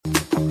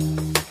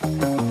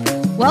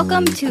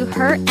Welcome to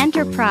Her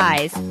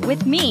Enterprise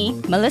with me,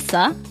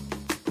 Melissa.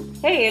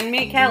 Hey, and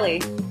me,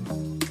 Kelly.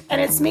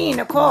 And it's me,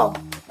 Nicole.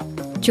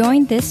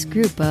 Join this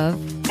group of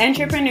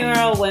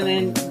entrepreneurial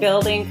women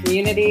building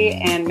community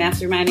and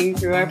masterminding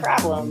through our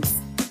problems.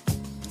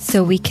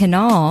 So we can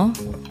all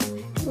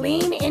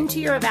lean into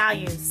your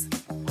values,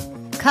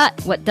 cut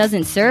what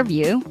doesn't serve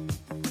you,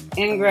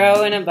 and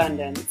grow in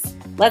abundance.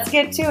 Let's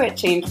get to it,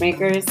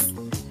 changemakers.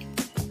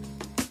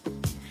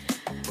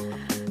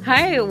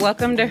 Hi,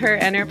 welcome to Her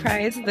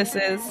Enterprise. This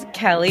is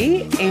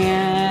Kelly,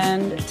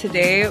 and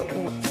today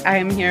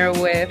I'm here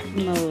with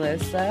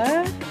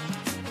Melissa.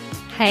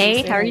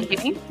 Hey, how are you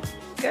doing?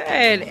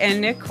 Good.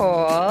 And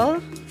Nicole.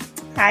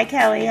 Hi,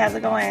 Kelly. How's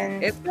it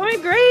going? It's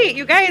going great.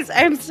 You guys,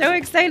 I'm so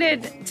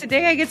excited.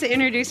 Today I get to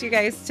introduce you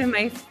guys to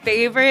my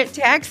favorite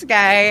tax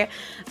guy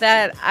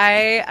that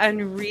I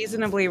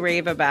unreasonably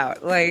rave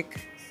about. Like,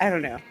 I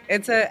don't know.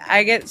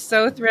 I get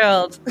so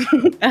thrilled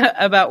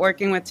about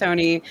working with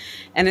Tony,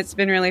 and it's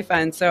been really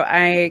fun. So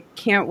I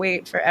can't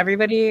wait for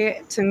everybody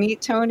to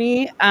meet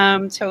Tony.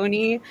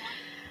 Tony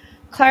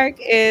Clark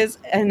is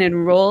an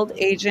enrolled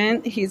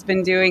agent. He's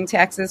been doing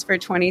taxes for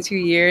 22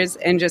 years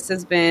and just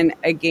has been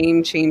a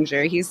game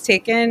changer. He's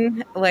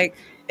taken like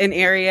an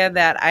area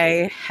that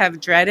I have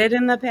dreaded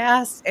in the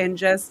past and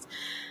just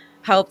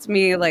helped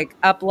me like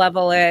up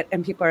level it.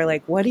 And people are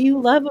like, "What do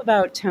you love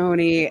about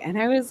Tony?" And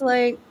I was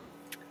like,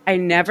 I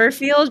never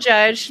feel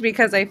judged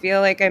because I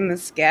feel like I'm the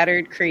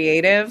scattered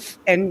creative,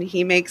 and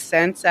he makes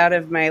sense out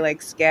of my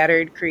like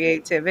scattered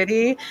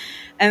creativity.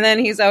 And then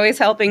he's always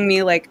helping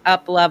me like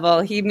up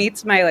level. He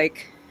meets my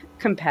like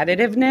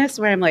competitiveness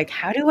where I'm like,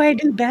 how do I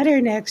do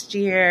better next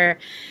year?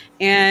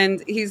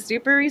 And he's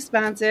super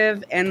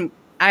responsive, and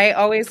I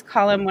always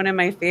call him one of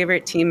my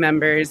favorite team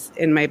members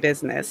in my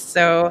business.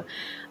 So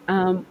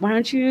why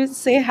don't you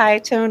say hi,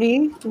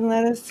 Tony, and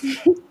let us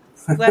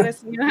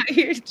know how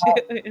you're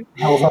doing.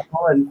 Hello,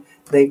 and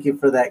thank you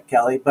for that,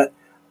 Kelly. But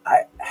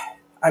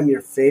I'm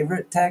your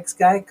favorite tax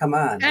guy. Come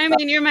on. I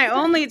mean, you're my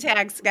only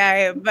tax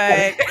guy,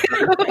 but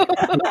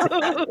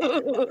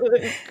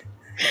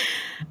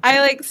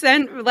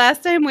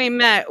last time we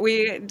met,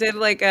 we did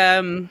like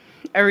a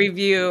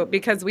review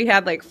because we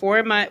had like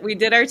 4 months. We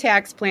did our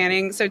tax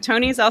planning. So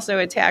Tony's also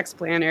a tax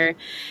planner,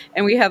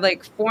 and we had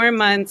like 4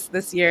 months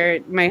this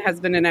year. My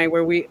husband and I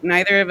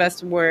neither of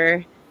us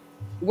were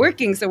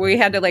working, so we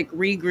had to like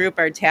regroup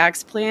our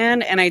tax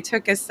plan, and I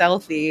took a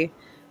selfie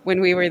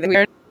when we were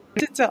there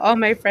to all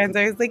my friends.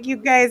 I was like, you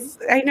guys,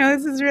 I know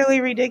this is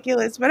really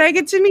ridiculous, but I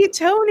get to meet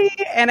Tony,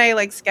 and I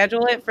like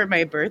schedule it for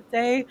my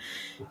birthday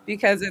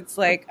because it's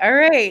like, all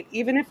right,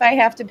 even if I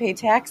have to pay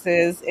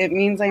taxes, it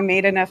means I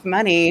made enough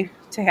money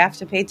to have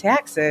to pay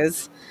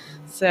taxes.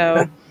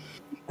 So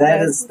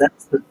that's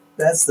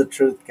the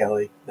truth,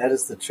 Kelly. That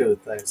is the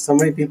truth. So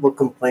many people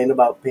complain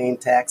about paying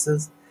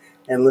taxes,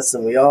 and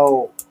listen, we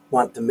all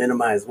want to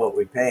minimize what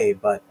we pay,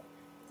 but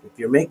if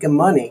you're making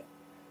money,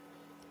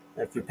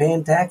 if you're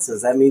paying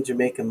taxes, that means you're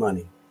making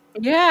money.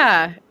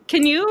 Yeah.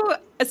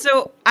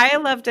 So I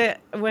loved it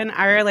when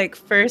our like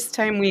first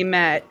time we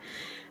met.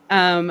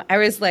 I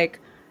was like,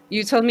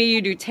 you told me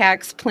you do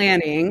tax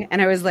planning,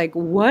 and I was like,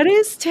 what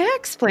is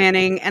tax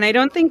planning? And I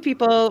don't think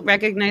people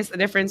recognize the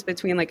difference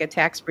between like a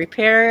tax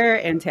preparer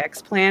and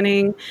tax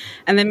planning,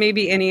 and then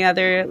maybe any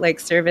other like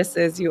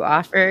services you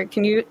offer.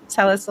 Can you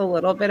tell us a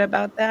little bit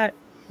about that?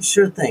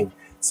 Sure thing.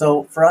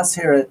 So for us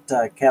here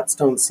at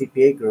Capstone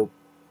CPA Group,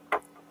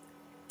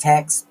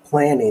 tax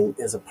planning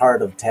is a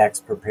part of tax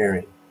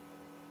preparing.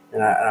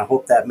 And I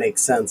hope that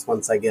makes sense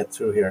once I get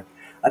through here.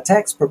 A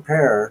tax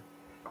preparer,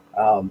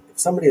 if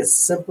somebody is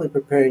simply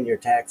preparing your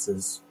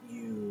taxes,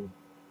 you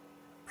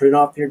print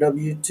off your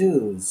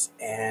W-2s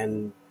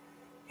and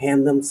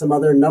hand them some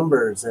other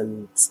numbers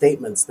and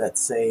statements that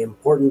say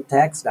important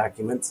tax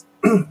documents,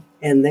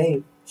 and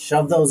they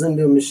shove those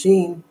into a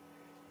machine,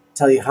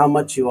 tell you how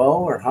much you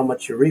owe or how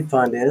much your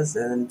refund is,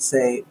 and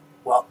say,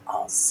 well,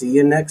 I'll see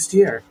you next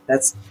year.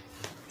 That's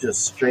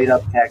just straight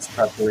up tax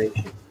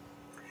preparation.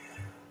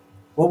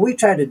 What we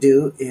try to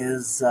do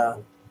is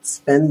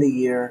spend the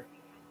year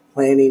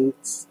planning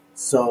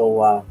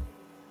so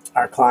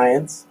our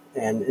clients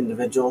and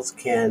individuals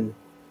can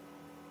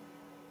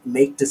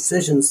make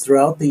decisions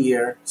throughout the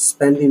year,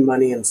 spending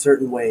money in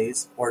certain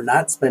ways or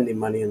not spending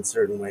money in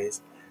certain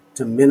ways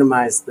to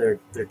minimize their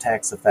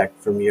tax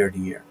effect from year to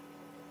year.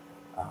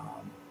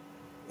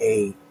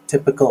 A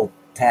typical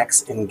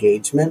tax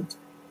engagement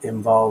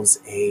involves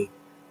a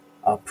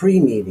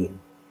pre-meeting,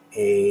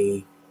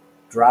 a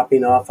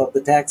dropping off of the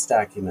tax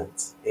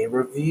documents, a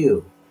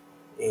review,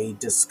 a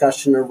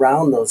discussion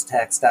around those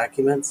tax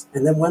documents,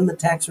 and then when the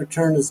tax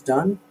return is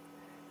done,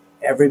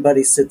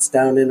 everybody sits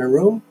down in a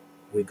room,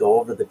 we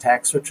go over the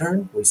tax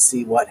return, we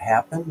see what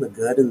happened, the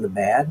good and the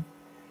bad,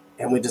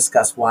 and we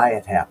discuss why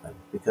it happened,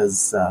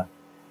 because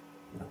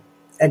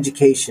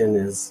education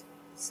is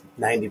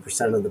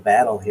 90% of the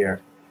battle here.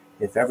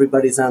 If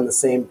everybody's on the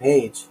same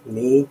page,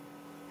 me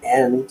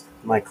and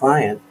my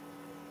client,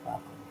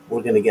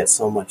 we're going to get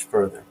so much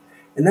further.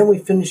 And then we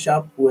finish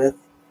up with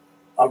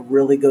a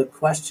really good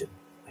question.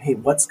 Hey,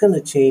 what's going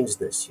to change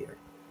this year?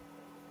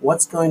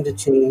 what's going to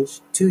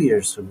change 2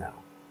 years from now?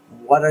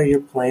 What are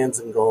your plans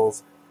and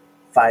goals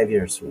 5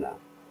 years from now?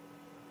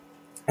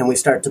 And we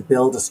start to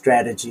build a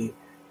strategy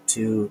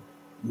to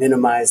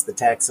minimize the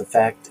tax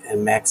effect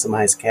and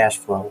maximize cash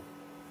flow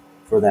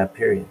for that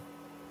period.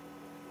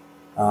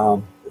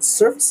 The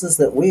services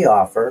that we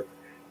offer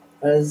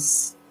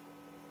is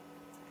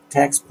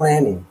tax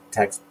planning,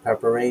 tax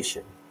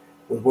preparation.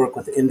 We work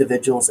with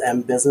individuals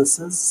and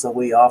businesses, so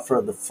we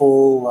offer the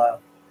full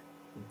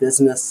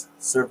business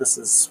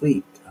services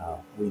suite.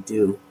 We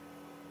do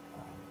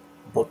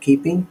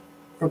bookkeeping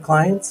for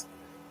clients.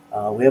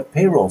 We have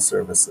payroll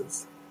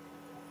services.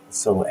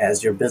 So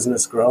as your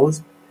business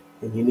grows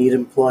and you need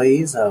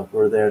employees,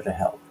 we're there to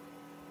help.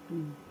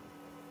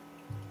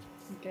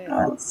 Okay.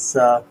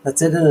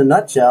 That's it in a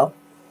nutshell.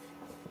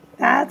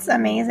 That's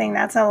amazing.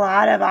 That's a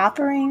lot of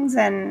offerings,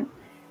 and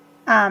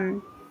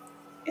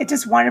it's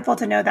just wonderful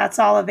to know that's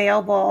all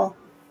available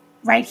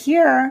right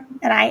here.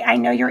 And I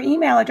know your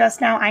email address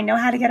now. I know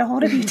how to get a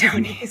hold of you,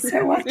 Tony.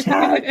 So watch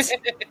out.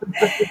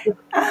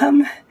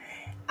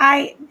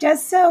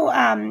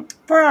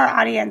 For our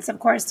audience, of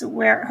course,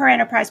 where Her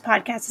Enterprise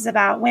podcast is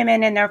about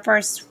women in their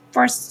first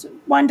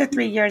 1 to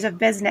 3 years of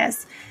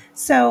business.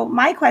 So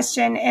my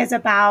question is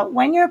about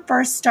when you're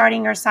first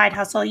starting your side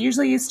hustle.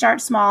 Usually you start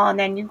small and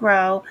then you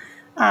grow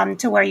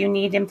to where you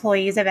need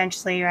employees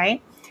eventually,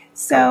 right?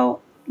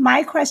 So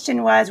my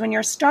question was, when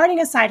you're starting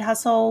a side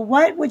hustle,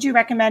 what would you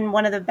recommend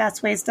one of the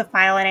best ways to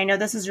file? And I know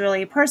this is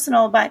really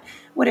personal, but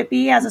would it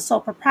be as a sole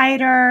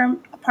proprietor,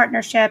 a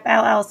partnership,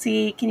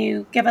 LLC? Can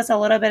you give us a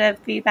little bit of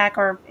feedback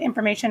or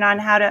information on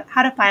how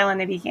to file in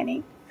the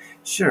beginning?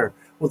 Sure.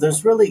 Well,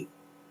 there's really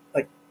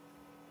like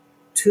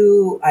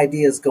two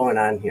ideas going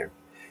on here.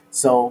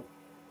 So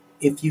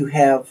if you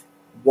have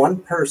one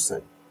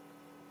person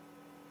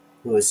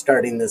who is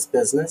starting this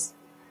business,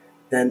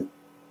 then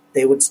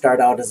they would start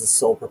out as a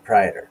sole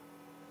proprietor.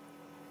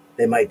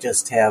 They might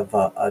just have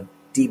a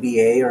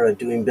DBA or a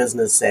doing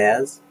business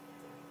as,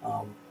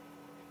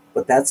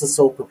 but that's a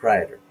sole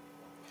proprietor.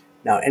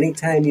 Now,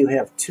 anytime you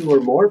have 2 or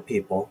more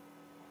people,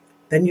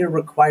 then you're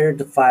required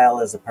to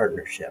file as a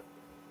partnership.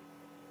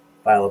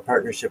 File a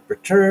partnership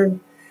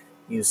return,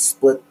 you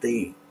split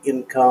the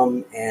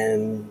income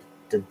and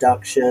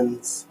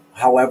deductions,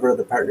 however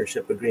the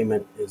partnership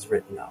agreement is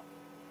written out.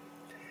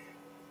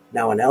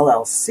 Now, an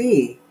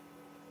LLC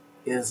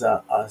is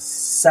a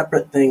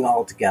separate thing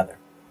altogether.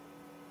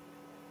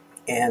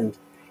 And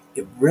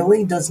it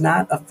really does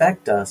not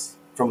affect us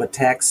from a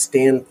tax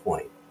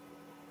standpoint.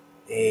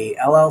 A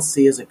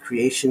LLC is a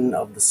creation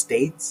of the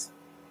states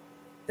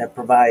that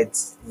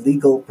provides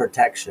legal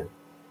protection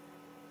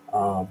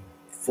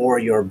for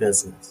your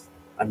business.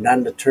 I'm not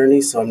an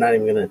attorney, so I'm not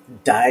even going to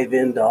dive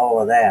into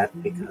all of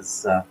that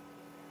because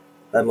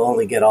that'll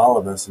only get all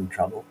of us in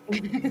trouble.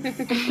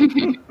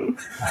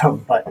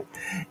 But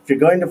if you're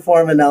going to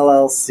form an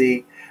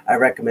LLC, I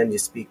recommend you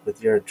speak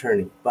with your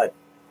attorney. But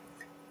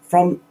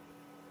from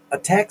a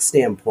tax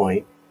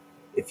standpoint,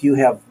 if you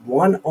have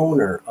one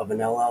owner of an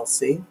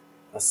LLC,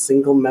 a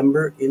single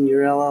member in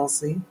your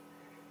LLC,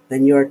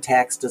 then you are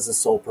taxed as a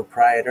sole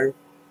proprietor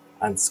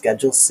on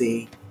Schedule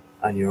C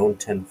on your own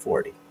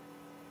 1040.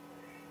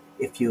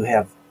 If you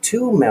have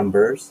 2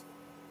 members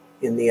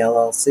in the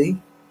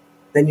LLC,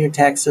 then you're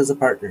taxed as a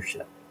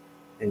partnership,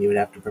 and you would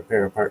have to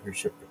prepare a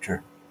partnership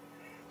return.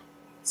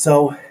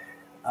 So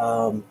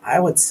I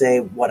would say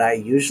what I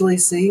usually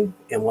see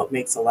and what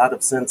makes a lot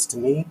of sense to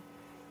me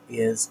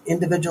is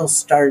individuals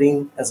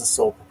starting as a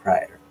sole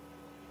proprietor.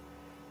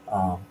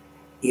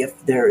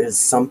 If there is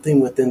something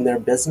within their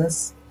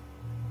business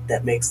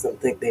that makes them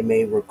think they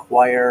may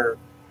require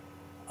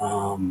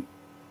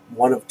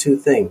one of 2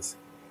 things,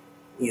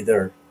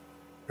 either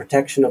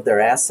protection of their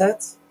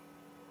assets,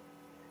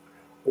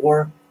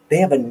 or they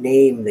have a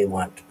name they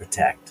want to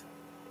protect,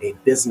 a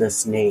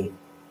business name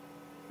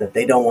that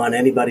they don't want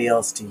anybody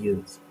else to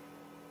use.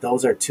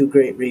 Those are 2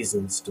 great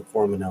reasons to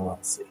form an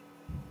LLC.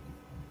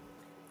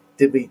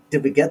 Did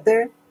we get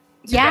there?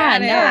 Yeah,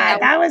 no,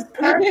 that was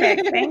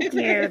perfect. Thank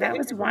you. That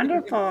was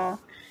wonderful.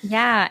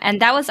 yeah.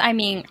 And that was,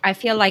 I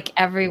feel like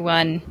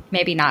everyone,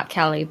 maybe not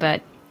Kelly,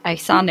 but I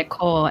saw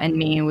Nicole and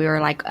me, and we were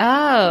like,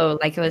 oh,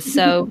 like it was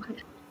so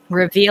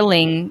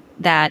revealing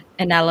that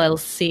an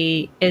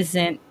LLC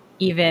isn't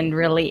even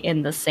really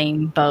in the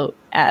same boat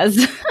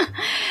as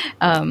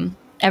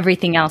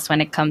everything else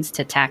when it comes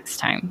to tax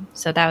time.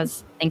 So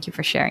thank you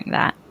for sharing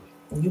that.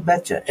 You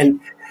betcha. And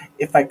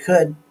if I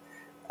could,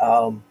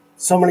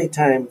 so many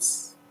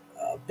times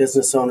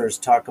business owners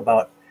talk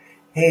about,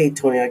 hey,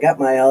 Tony, I got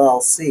my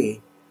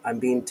LLC. I'm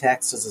being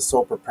taxed as a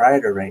sole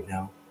proprietor right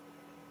now,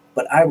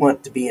 but I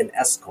want to be an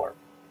S Corp.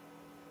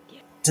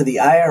 To the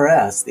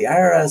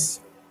IRS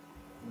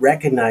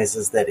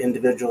recognizes that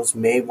individuals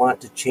may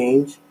want to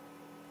change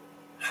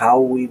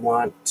how we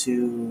want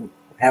to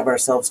have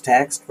ourselves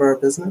taxed for our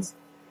business.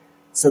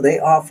 So they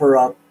offer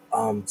up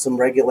some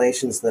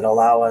regulations that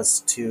allow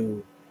us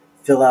to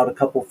fill out a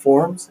couple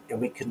forms,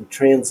 and we can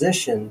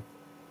transition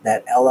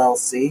that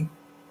LLC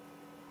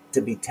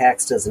to be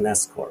taxed as an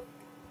S Corp.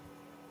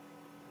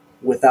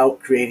 without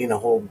creating a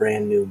whole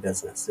brand new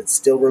business. It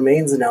still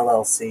remains an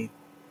LLC,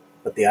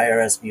 but the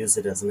IRS views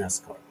it as an S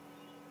corp.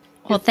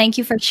 Well, thank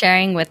you for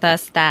sharing with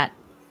us that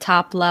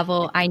top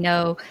level. I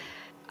know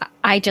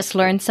I just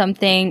learned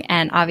something,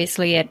 and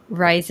obviously it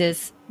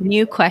raises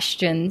new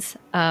questions,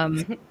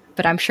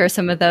 but I'm sure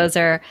some of those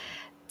are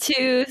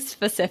too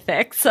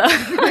specific. So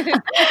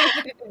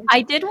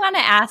I did want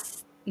to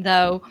ask,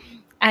 though,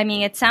 I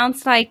mean, it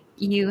sounds like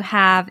you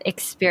have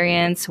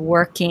experience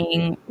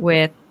working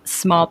with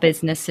small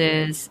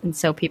businesses, and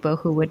so people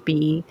who would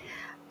be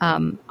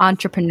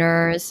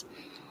entrepreneurs.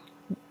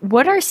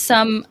 What are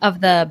some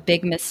of the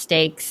big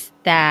mistakes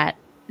that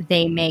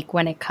they make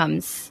when it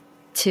comes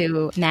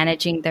to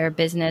managing their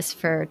business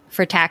for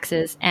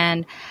taxes,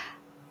 and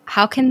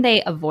how can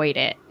they avoid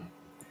it?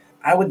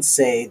 I would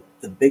say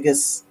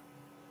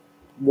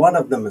one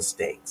of the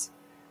mistakes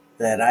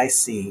that I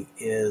see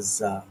is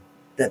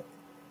that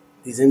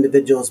these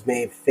individuals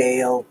may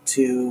fail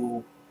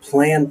to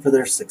plan for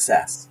their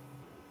success,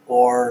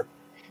 or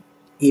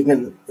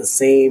even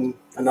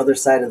another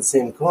side of the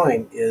same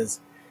coin is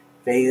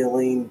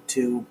failing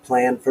to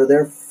plan for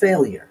their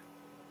failure.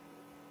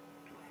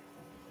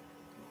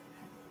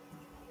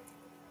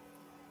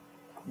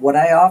 What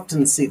I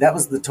often see, that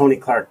was the Tony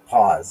Clark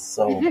pause.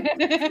 So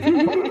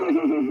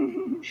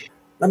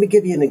let me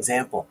give you an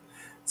example.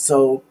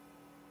 So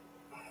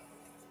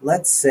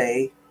let's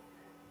say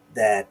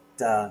that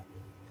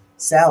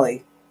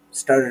Sally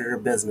started her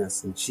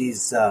business and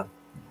she's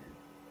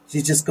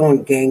just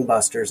going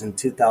gangbusters in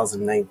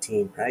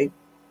 2019, right?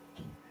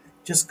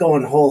 Just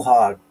going whole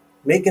hog,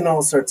 making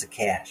all sorts of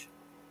cash.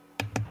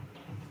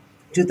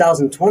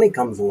 2020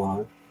 comes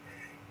along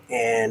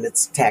and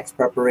it's tax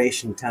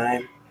preparation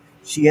time.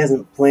 She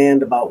hasn't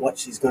planned about what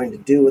she's going to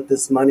do with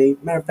this money.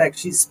 Matter of fact,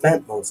 she's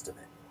spent most of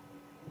it.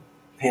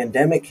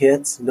 Pandemic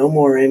hits, no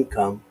more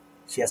income.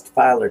 She has to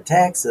file her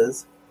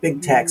taxes,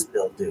 big tax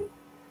bill due.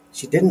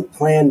 She didn't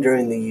plan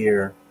during the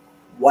year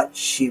what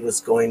she was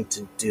going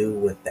to do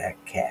with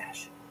that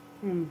cash.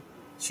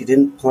 She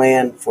didn't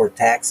plan for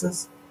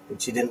taxes,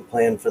 and she didn't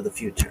plan for the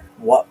future.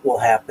 What will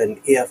happen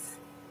if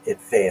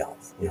it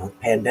fails? You know, the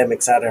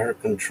pandemic's out of her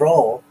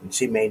control, and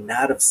she may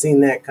not have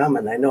seen that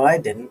coming. I know I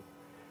didn't.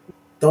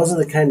 Those are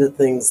the kind of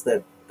things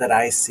that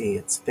I see.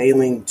 It's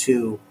failing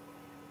to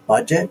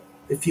budget,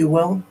 if you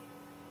will,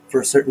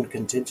 for certain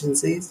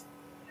contingencies.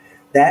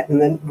 That,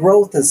 and then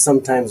growth is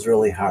sometimes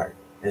really hard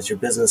as your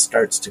business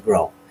starts to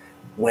grow.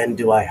 When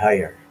do I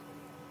hire?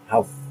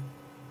 How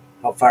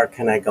far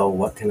can I go?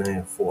 What can I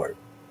afford?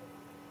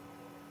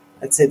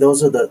 I'd say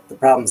those are the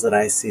problems that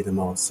I see the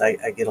most.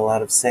 I get a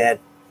lot of sad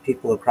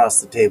people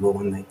across the table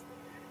when they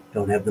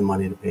don't have the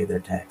money to pay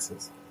their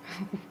taxes.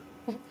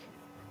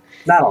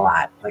 Not a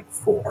lot, like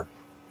four.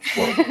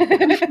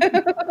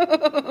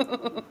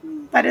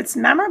 But it's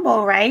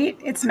memorable, right?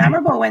 It's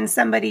memorable when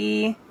you're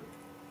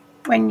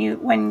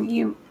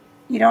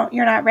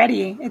not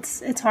ready.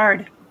 It's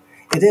hard.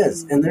 It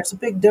is, and there's a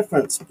big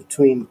difference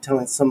between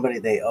telling somebody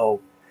they owe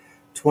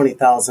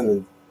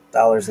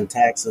 $20,000 in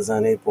taxes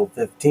on April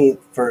 15th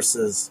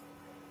versus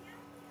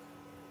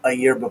a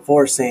year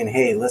before saying,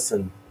 "Hey,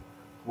 listen,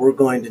 we're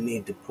going to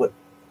need to put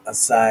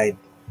aside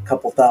a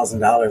couple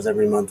 $1,000s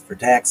every month for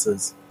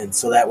taxes," and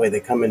so that way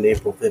they come into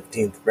April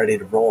 15th ready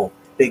to roll.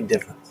 Big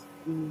difference.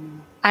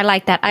 I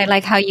like that. I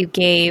like how you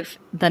gave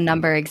the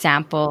number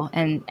example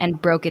and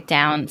broke it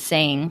down,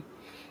 saying,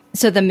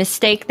 so the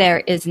mistake there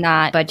is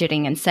not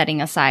budgeting and setting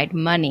aside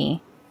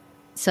money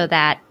so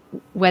that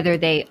whether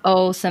they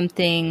owe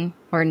something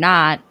or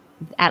not,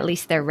 at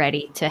least they're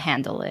ready to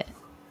handle it.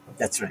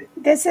 That's right.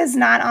 This is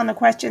not on the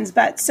questions,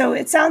 but so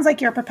it sounds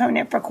like you're a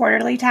proponent for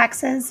quarterly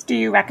taxes. Do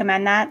you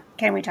recommend that?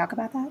 Can we talk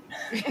about that?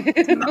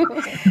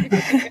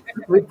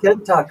 We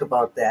can talk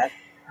about that.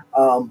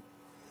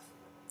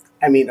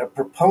 I mean, a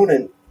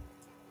proponent,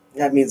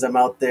 that means I'm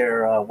out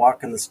there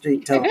walking the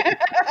street telling people,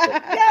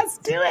 Yes,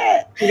 do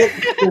it.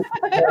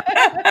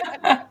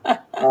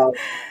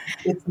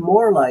 It's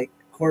more like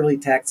quarterly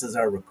taxes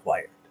are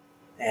required.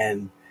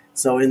 And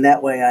so in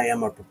that way, I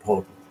am a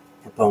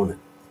proponent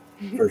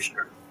for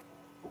sure.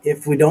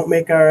 If we don't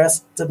make our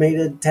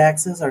estimated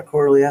taxes, our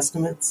quarterly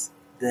estimates,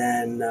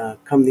 then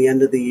come the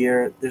end of the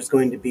year, there's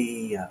going to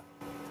be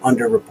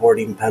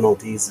underreporting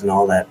penalties and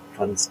all that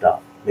fun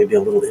stuff. Maybe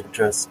a little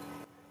interest.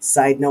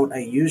 Side note, I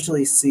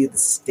usually see the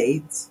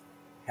states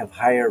have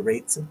higher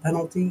rates of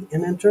penalty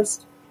and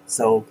interest.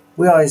 So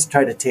we always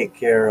try to take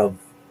care of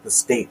the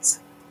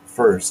states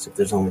first if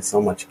there's only so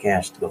much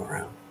cash to go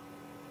around.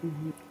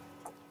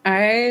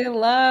 I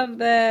love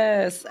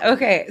this.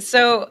 Okay,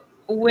 so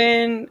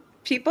when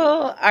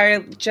people are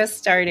just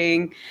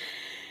starting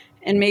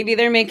and maybe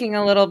they're making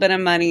a little bit of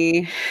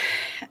money,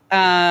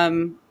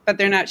 but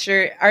they're not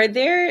sure, are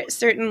there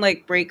certain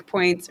like break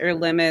points or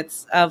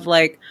limits of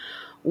like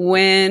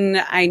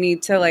when I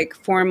need to like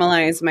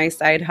formalize my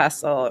side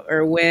hustle,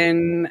 or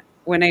when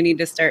I need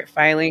to start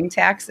filing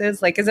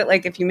taxes? Like, is it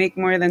like if you make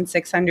more than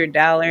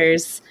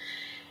 $600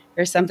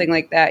 or something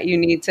like that, you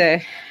need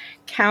to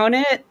count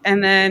it?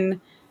 And then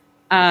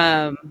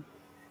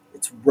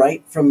it's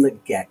right from the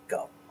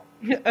get-go.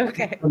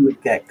 Okay. From the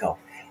get-go.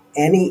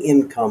 Any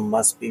income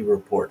must be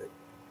reported.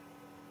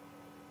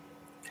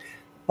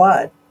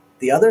 But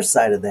the other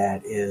side of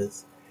that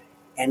is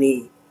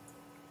any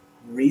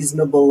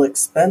reasonable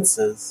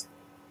expenses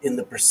in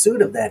the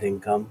pursuit of that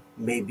income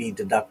may be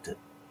deducted.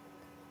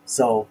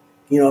 So,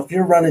 if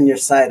you're running your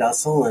side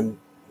hustle and,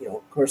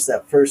 of course,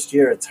 that first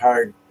year it's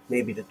hard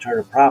maybe to turn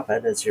a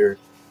profit as you're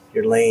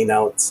laying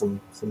out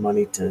some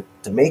money to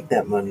make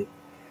that money,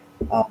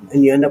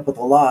 and you end up with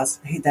a loss,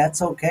 hey,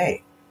 that's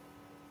okay.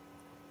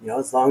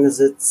 As long as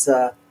it's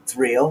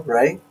real,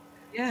 right?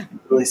 Yeah. You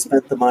really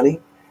spent the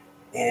money,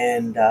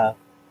 and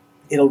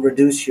it'll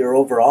reduce your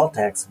overall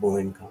taxable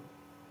income.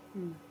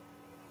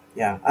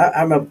 Yeah,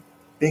 I'm a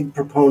big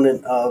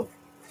proponent of,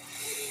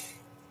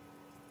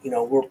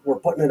 we're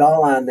putting it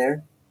all on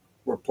there.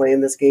 We're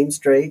playing this game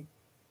straight.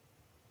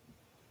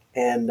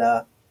 And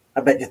I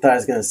bet you thought I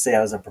was going to say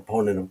I was a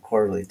proponent of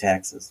quarterly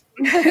taxes.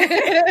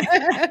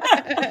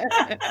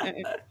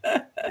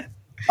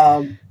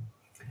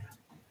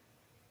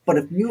 But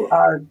if you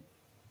are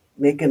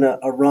making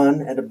a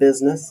run at a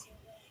business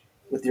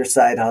with your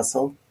side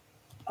hustle,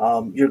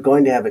 you're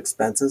going to have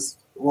expenses.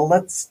 Well,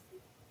 let's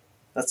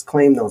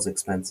claim those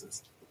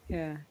expenses.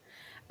 Yeah.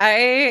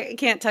 I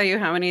can't tell you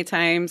how many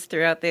times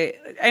throughout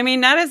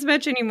not as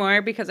much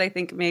anymore because I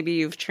think maybe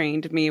you've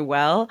trained me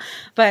well,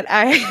 but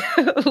I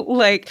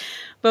like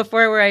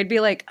before where I'd be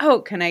like,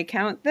 oh, can I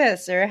count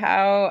this? Or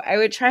how I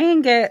would try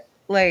and get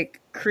like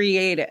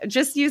creative,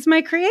 just use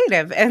my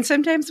creative and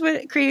sometimes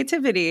with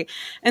creativity.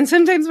 And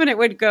sometimes when it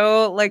would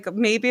go like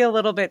maybe a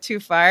little bit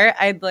too far,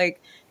 I'd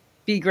like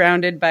be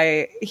grounded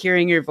by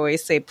hearing your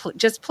voice say,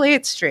 just play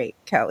it straight,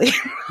 Kelly.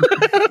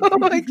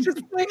 Like,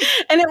 just play.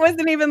 And it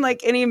wasn't even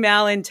like any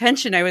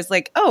malintention. I was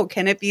like, oh,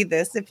 can it be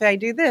this if I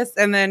do this?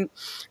 And then,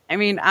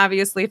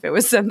 obviously, if it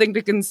was something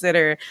to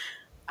consider,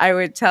 I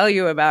would tell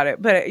you about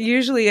it. But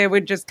usually I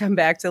would just come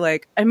back to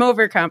like, I'm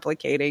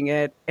overcomplicating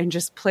it and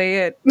just play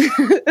it,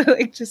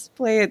 like just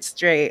play it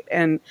straight.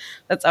 And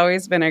that's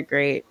always been a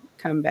great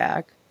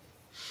comeback.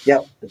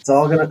 Yep. It's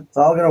all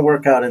gonna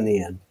work out in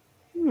the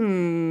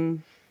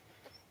end.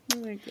 I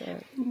like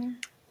that.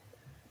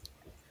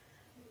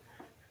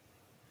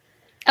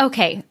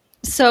 Okay,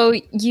 so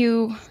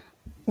you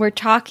were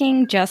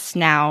talking just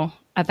now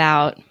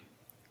about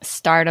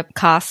startup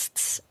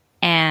costs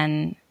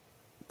and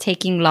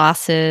taking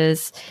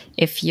losses.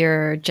 If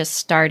you're just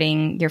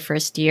starting your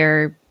first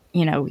year,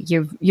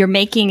 you're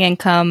making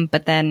income,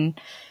 but then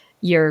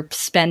you're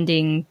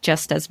spending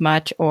just as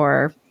much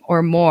or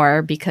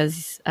more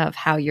because of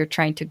how you're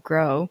trying to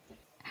grow.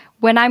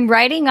 When I'm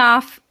writing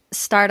off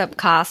startup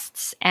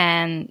costs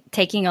and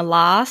taking a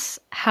loss,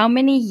 how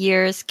many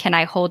years can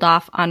I hold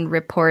off on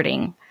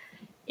reporting?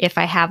 If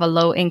I have a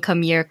low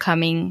income year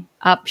coming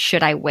up,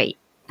 should I wait?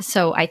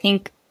 So I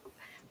think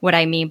what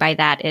I mean by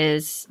that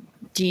is,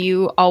 do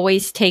you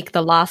always take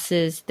the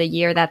losses the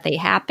year that they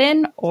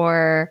happen,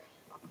 or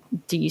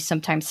do you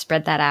sometimes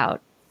spread that out?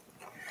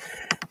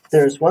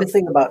 There's one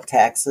thing about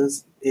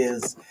taxes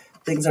is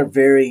things are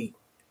very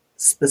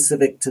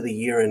specific to the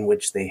year in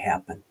which they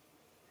happen.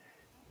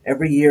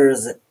 Every year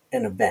is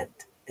an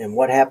event, and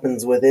what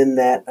happens within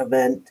that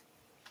event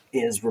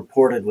is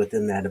reported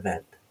within that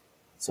event.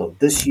 So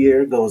this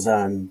year goes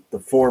on the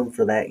form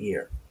for that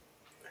year.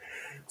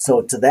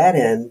 So to that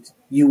end,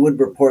 you would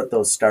report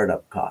those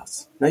startup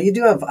costs. Now you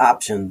do have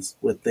options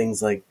with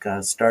things like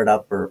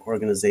startup or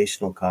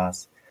organizational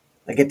costs.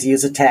 I get to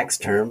use a tax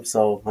term,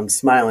 so I'm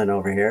smiling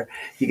over here.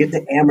 You get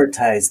to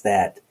amortize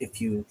that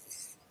if you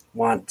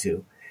want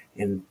to.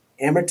 And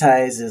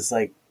amortize is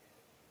like,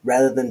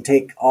 rather than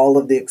take all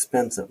of the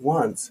expense at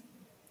once,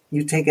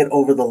 you take it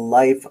over the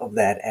life of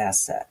that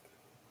asset.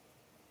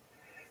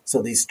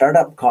 So these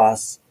startup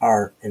costs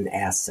are an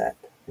asset,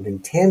 an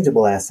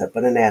intangible asset,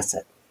 but an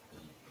asset.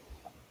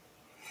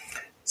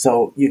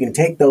 So you can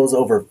take those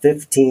over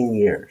 15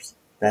 years.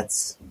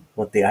 That's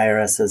what the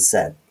IRS has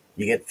said.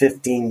 You get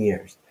 15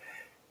 years.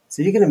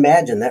 So you can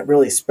imagine that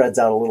really spreads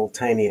out a little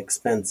tiny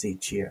expense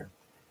each year.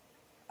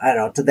 I don't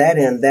know, to that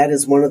end, that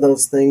is one of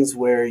those things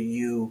where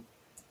you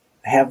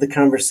have the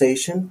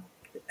conversation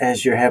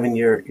as you're having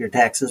your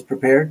taxes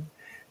prepared.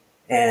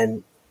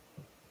 And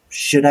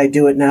should I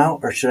do it now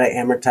or should I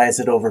amortize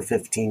it over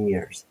 15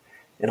 years?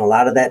 And a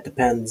lot of that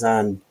depends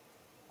on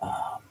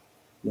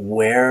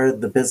where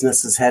the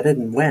business is headed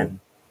and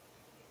when.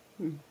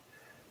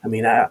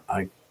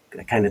 I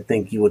kind of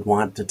think you would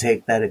want to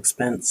take that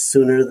expense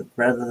sooner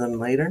rather than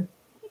later.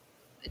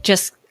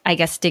 Just, I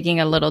guess, digging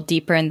a little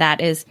deeper in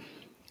that is,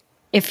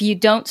 if you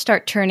don't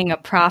start turning a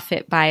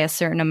profit by a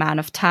certain amount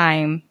of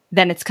time,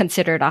 then it's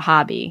considered a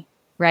hobby,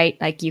 right?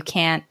 Like you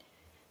can't,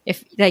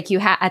 if like you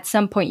at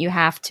some point you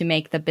have to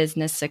make the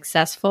business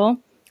successful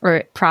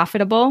or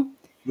profitable.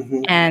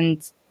 Mm-hmm.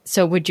 And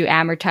so would you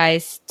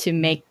amortize to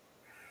make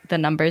the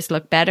numbers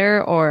look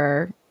better,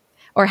 or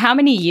how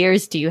many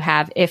years do you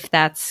have, if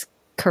that's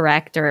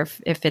correct, or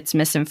if it's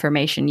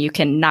misinformation? You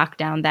can knock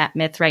down that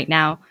myth right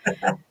now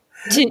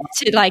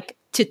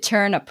to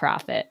turn a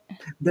profit.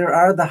 There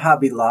are the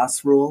hobby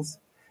loss rules,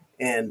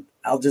 and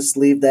I'll just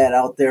leave that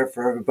out there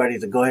for everybody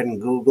to go ahead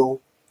and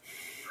Google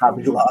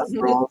hobby loss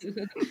rules,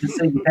 just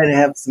so you kind of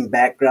have some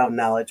background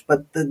knowledge.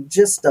 But the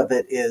gist of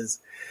it is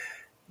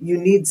you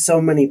need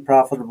so many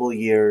profitable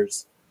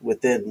years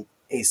within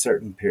a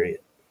certain period.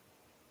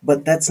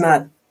 But that's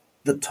not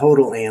the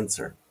total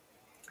answer.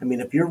 I mean,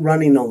 if you're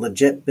running a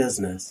legit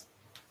business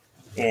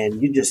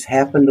and you just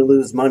happen to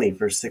lose money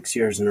for 6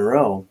 years in a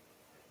row,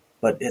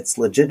 but it's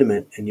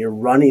legitimate and you're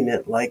running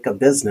it like a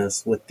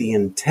business with the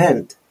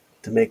intent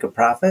to make a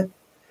profit,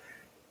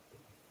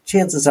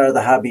 chances are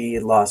the hobby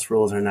loss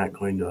rules are not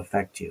going to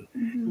affect you.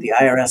 The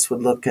IRS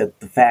would look at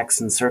the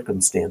facts and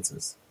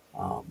circumstances,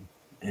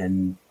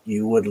 and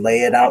you would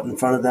lay it out in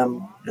front of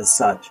them as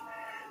such.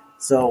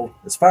 So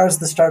as far as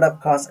the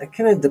startup costs, it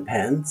kind of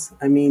depends.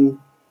 I mean,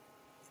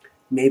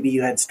 maybe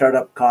you had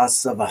startup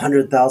costs of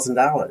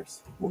 $100,000.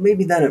 Well,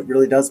 maybe then it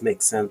really does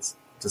make sense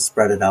to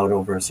spread it out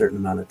over a certain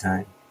amount of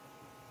time.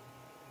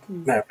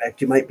 Matter of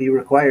fact, you might be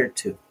required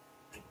to.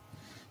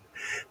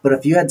 But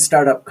if you had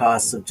startup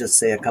costs of just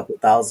say a couple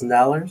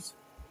 $1,000s,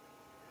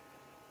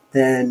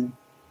 then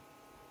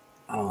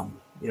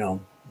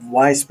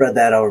why spread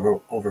that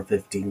over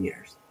 15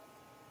 years?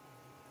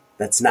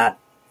 That's not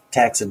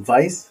tax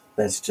advice.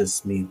 That's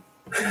just me.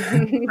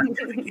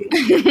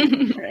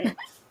 Right.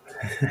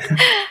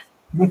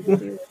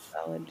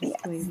 Solid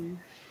disclaimer.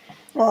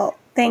 Well,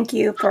 thank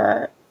you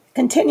for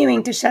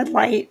continuing to shed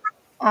light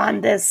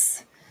on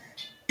this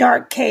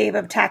dark cave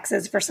of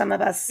taxes for some of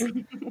us.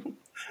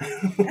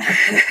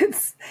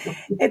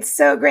 It's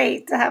so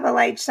great to have a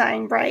light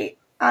shine bright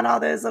on all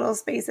those little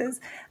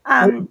spaces.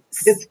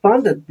 It's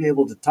fun to be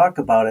able to talk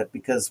about it,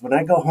 because when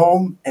I go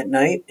home at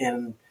night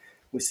and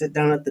we sit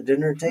down at the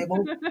dinner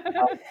table,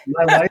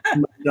 my wife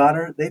and my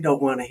daughter, they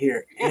don't want to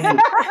hear anything.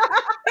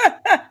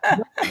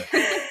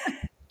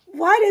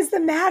 What is the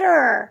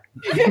matter?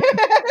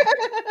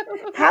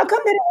 How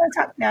come they don't want to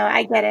talk? No,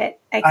 I get it.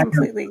 I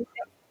completely get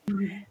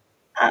it.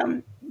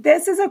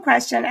 This is a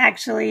question,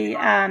 actually.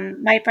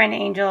 My friend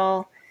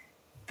Angel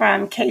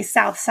from Case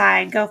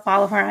Southside, go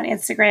follow her on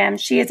Instagram.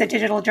 She is a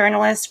digital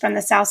journalist from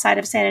the south side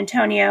of San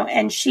Antonio,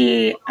 and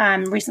she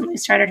recently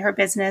started her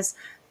business.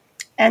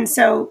 And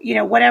so,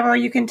 whatever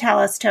you can tell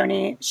us,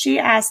 Tony, she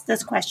asked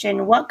this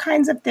question: what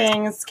kinds of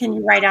things can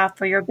you write off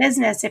for your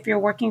business if you're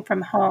working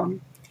from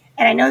home?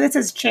 And I know this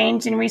has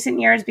changed in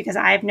recent years because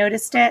I've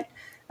noticed it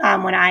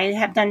when I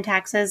have done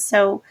taxes.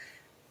 So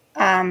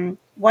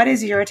what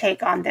is your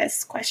take on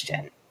this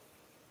question?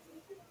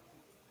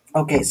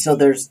 Okay, so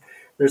there's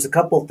a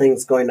couple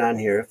things going on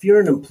here. If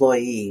you're an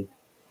employee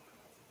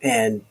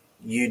and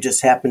you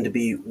just happen to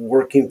be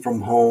working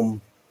from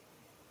home,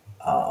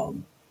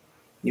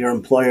 your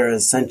employer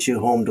has sent you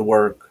home to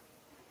work,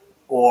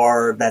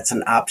 or that's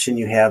an option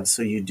you have,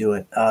 so you do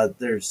it.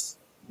 There's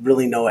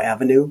really no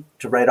avenue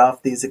to write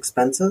off these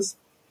expenses.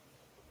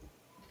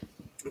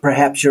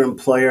 Perhaps your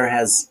employer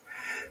has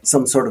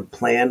some sort of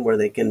plan where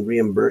they can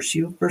reimburse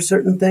you for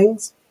certain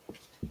things.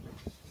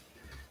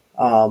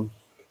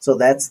 So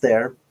that's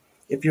there.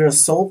 If you're a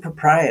sole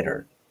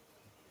proprietor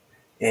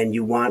and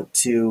you want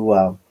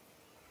to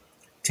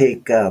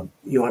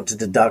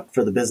deduct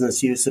for the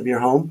business use of your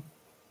home,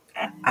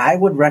 I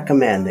would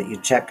recommend that you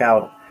check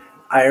out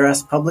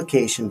IRS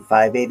Publication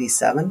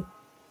 587.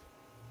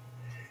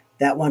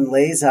 That one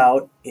lays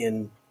out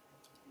in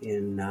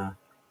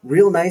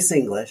real nice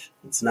English.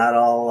 It's not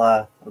all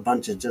a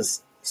bunch of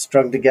just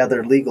strung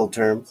together legal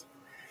terms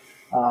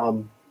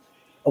of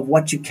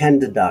what you can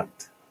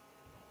deduct.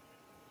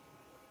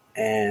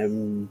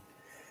 And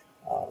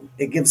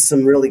it gives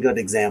some really good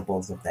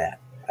examples of that.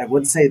 I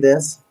would say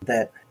this,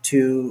 that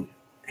to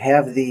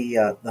have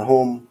the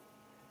home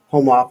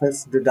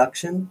office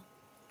deduction,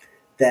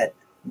 that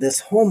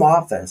this home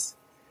office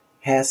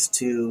has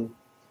to,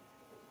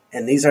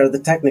 and these are the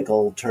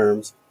technical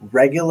terms,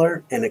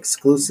 regular and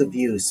exclusive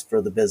use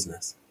for the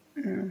business.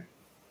 Mm.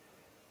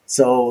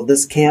 So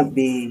this can't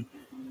be,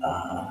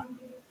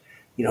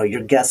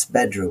 your guest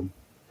bedroom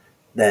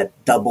that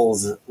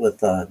doubles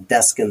with a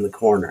desk in the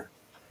corner.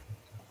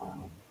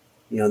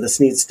 This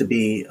needs to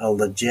be a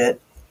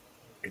legit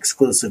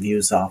exclusive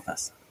use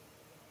office.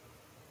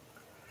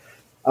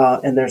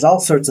 And there's all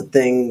sorts of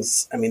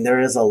things. I mean, there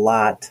is a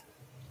lot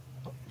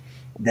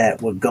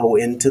that would go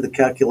into the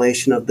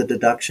calculation of the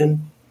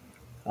deduction,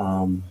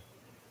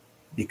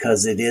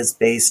 because it is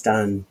based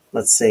on,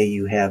 let's say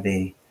you have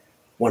a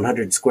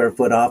 100 square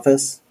foot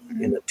office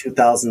in a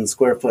 2,000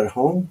 square foot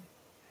home.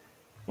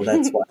 Well,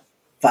 that's what,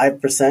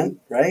 5%,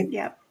 right?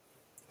 Yeah.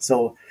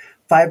 So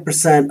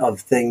 5% of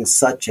things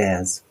such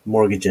as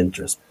mortgage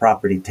interest,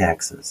 property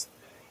taxes,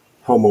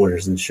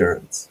 homeowners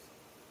insurance.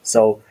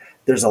 So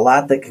there's a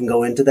lot that can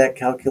go into that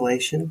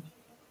calculation.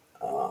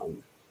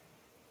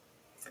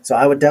 So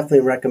I would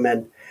definitely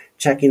recommend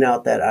checking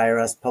out that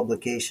IRS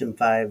Publication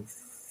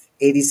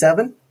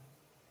 587.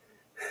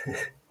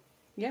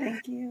 Yeah.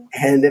 Thank you.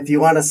 And if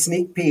you want a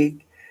sneak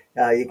peek,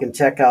 you can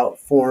check out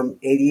Form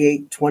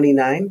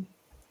 8829,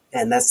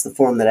 and that's the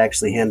form that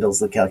actually handles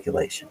the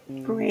calculation.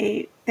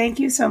 Great. Thank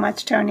you so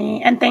much,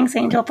 Tony. And thanks,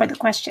 Angel, for the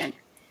question.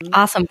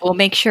 Awesome. We'll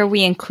make sure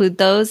we include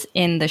those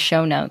in the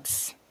show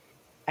notes.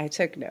 I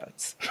took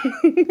notes.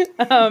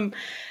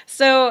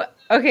 So,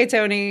 okay,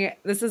 Tony,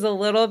 this is a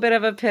little bit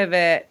of a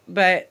pivot,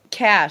 but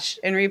cash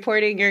and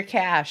reporting your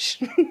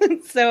cash.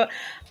 So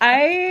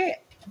I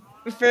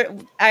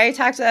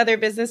talk to other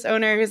business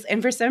owners,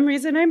 and for some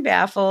reason I'm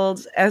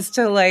baffled as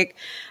to like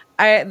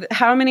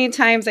how many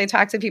times I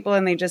talk to people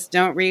and they just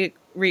don't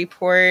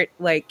report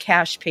like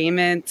cash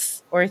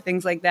payments or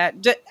things like that.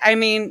 I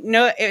mean,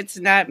 no, it's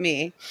not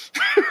me.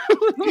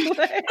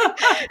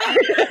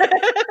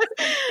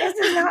 This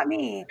is not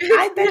me.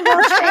 I've been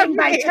well trained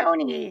by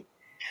Tony.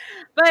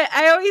 But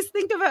I always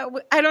think about,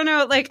 I don't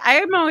know, like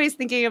I'm always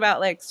thinking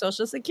about like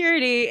Social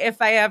Security if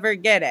I ever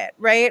get it,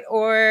 right?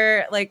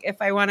 Or like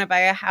if I want to buy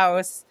a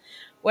house,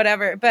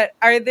 whatever. But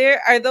are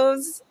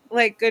those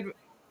like good?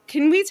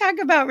 Can we talk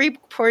about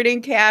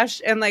reporting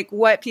cash and like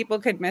what people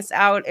could miss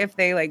out if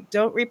they like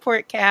don't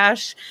report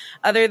cash,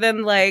 other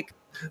than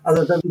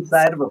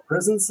inside of a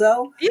prison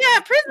cell? Yeah,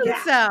 prison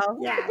cell.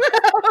 Yeah.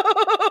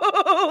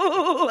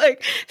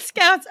 Like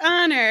Scout's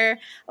honor.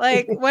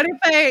 Like, what if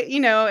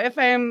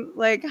I'm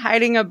like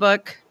hiding a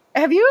book?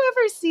 Have you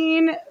ever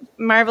seen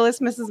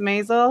Marvelous Mrs.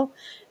 Maisel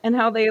and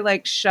how they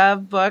like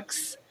shove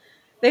books?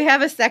 They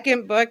have a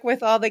second book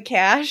with all the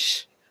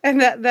cash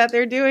and that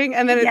they're doing,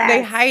 and then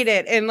they hide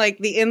it in like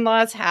the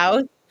in-laws'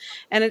 house,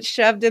 and it's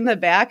shoved in the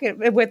back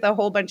with a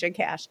whole bunch of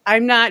cash.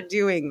 I'm not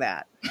doing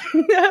that.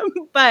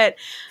 But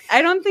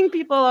I don't think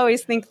people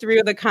always think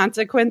through the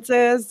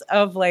consequences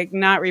of like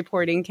not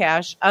reporting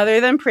cash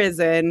other than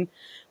prison.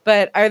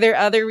 But are there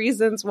other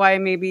reasons why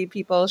maybe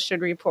people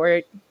should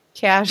report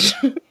cash?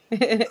 I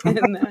think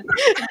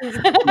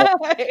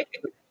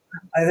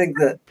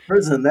that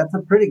prison, that's a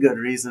pretty good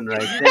reason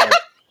right there.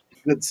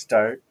 Good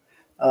start.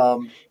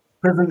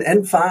 Prison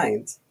and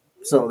fines.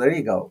 So there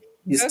you go.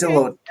 You still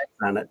owe tax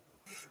on it.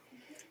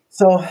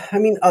 So, I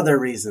mean, other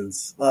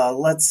reasons.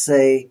 Let's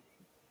say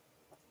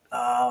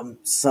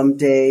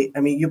someday, I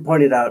mean, you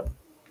pointed out,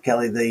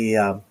 Kelly,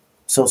 the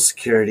Social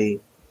Security.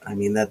 I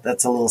mean,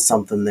 that's a little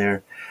something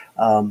there.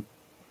 I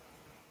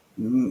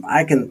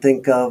can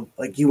think of,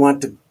 like, you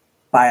want to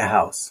buy a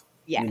house.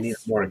 Yes. You need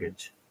a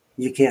mortgage.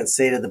 You can't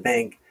say to the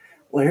bank,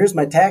 well, here's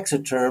my tax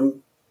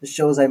return. It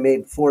shows I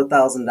made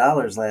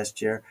 $4,000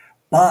 last year.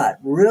 But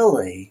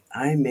really,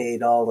 I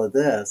made all of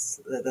this.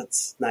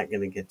 That's not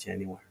going to get you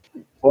anywhere.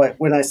 Boy,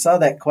 when I saw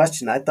that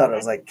question, I thought it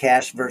was like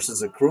cash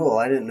versus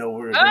accrual. I didn't know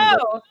we were going to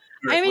go.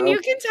 I mean, you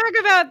can talk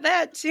about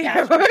that too.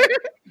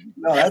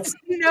 No, that's...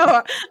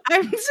 No,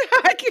 I'm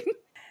talking.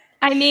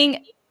 I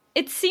mean,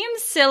 it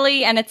seems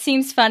silly and it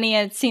seems funny.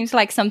 And it seems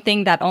like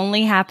something that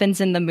only happens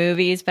in the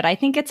movies. But I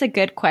think it's a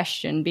good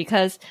question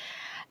because,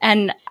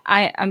 and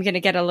I'm going to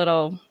get a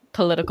little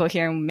political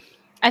here.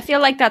 I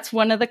feel like that's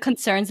one of the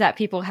concerns that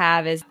people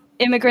have is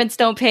immigrants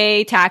don't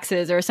pay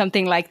taxes or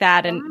something like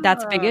that. And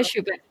that's a big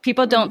issue. But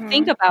people don't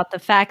think about the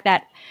fact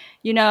that,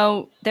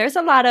 there's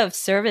a lot of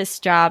service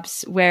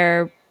jobs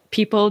where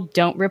people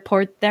don't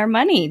report their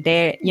money.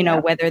 They,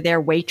 whether they're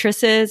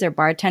waitresses or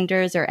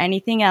bartenders or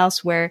anything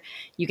else where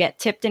you get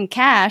tipped in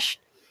cash.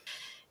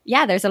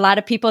 Yeah, there's a lot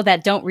of people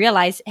that don't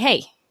realize,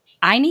 hey,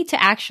 I need to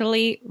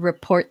actually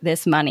report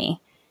this money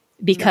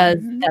because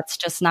that's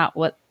just not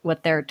what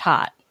they're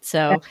taught.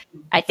 So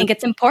I think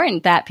it's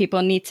important that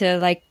people need to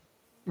like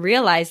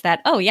realize that,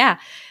 oh yeah,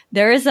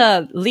 there is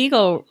a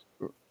legal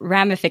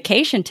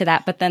ramification to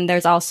that, but then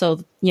there's also,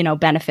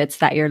 benefits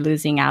that you're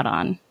losing out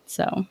on.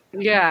 So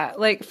yeah,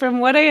 like from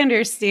what I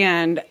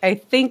understand, I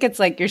think it's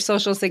like your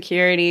Social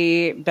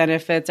Security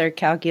benefits are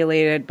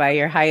calculated by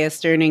your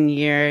highest earning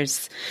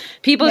years.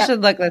 People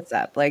should look this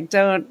up. Like,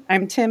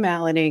 I'm Tim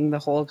Allening the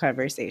whole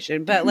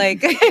conversation, but like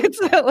it's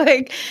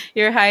like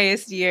your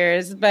highest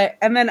years.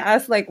 And then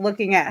us like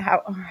looking at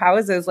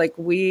houses, like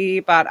we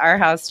bought our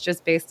house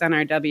just based on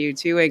our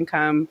W-2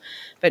 income.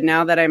 But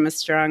now that I'm a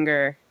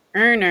stronger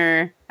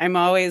earner, I'm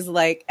always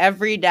like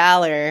every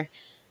dollar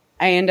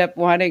I end up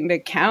wanting to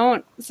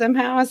count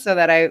somehow so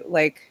that I'm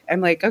like,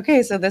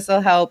 okay, so this will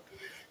help.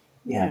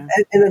 Yeah.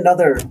 And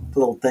another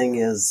little thing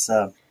is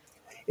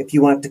if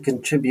you want to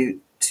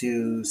contribute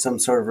to some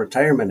sort of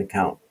retirement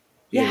account,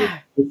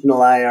 either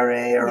traditional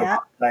IRA or a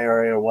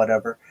IRA or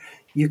whatever,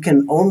 you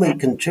can only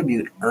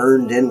contribute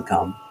earned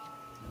income.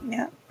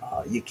 Yeah.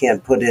 You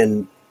can't put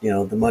in,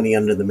 the money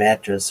under the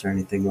mattress or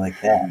anything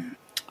like that.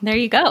 There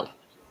you go.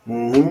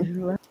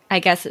 Mm-hmm. I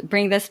guess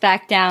bring this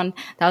back down.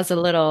 That was a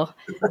little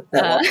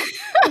intense.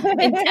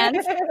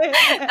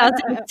 That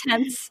was an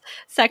intense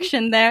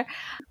section there.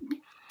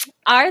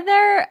 Are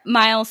there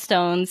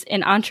milestones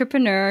an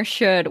entrepreneur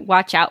should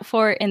watch out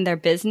for in their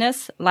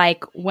business?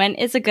 Like when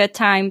is a good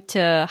time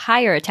to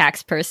hire a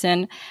tax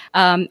person?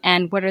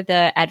 And what are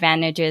the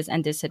advantages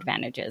and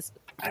disadvantages?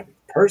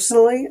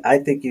 Personally, I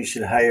think you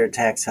should hire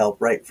tax help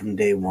right from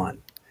day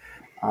one.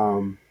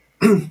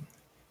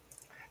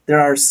 There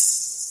are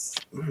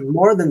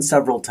more than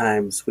several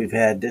times we've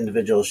had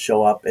individuals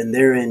show up and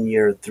they're in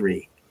year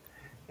 3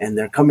 and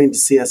they're coming to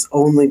see us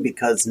only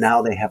because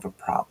now they have a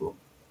problem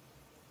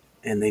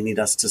and they need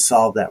us to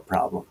solve that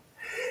problem.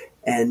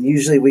 And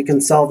usually we can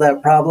solve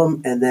that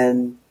problem and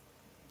then,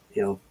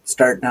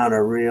 start down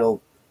a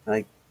real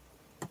like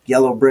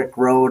yellow brick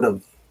road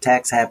of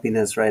tax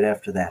happiness right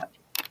after that.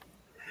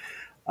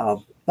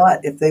 But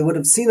if they would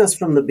have seen us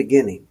from the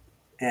beginning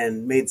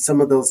and made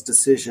some of those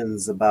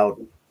decisions about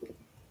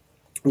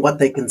what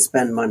they can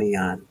spend money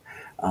on,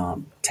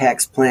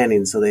 tax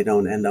planning so they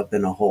don't end up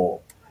in a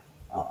hole.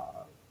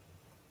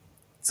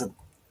 So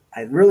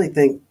I really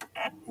think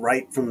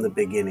right from the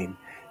beginning.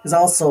 Because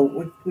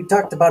also, we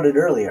talked about it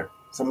earlier.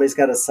 Somebody's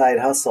got a side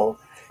hustle.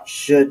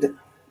 Should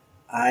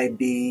I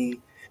be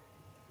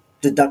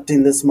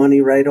deducting this money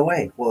right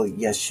away? Well,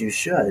 yes, you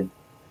should.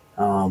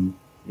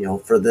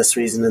 For this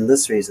reason and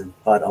this reason.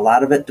 But a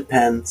lot of it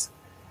depends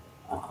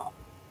on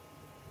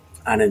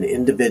an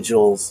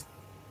individual's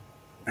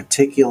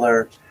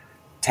particular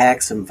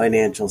tax and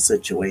financial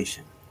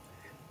situation.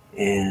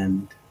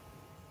 And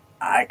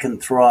I can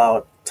throw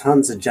out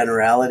tons of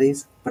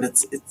generalities, but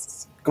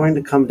it's going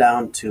to come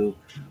down to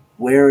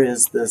where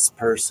is this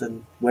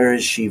person, where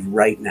is she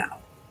right now,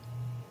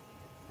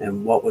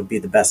 and what would be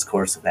the best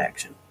course of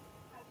action.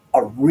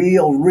 A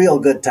real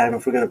good time,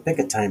 if we're going to pick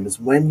a time, is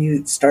when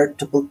you start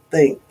to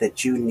think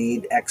that you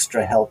need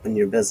extra help in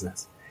your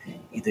business.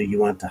 Either you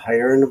want to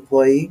hire an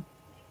employee,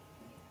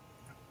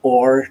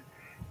 or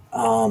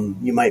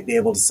you might be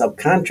able to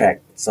subcontract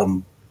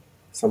some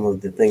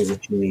of the things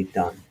that you need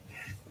done.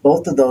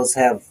 Both of those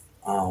have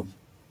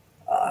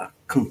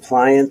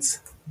compliance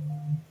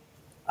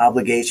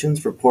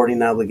obligations,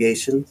 reporting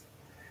obligations,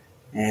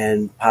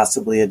 and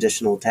possibly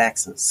additional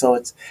taxes. So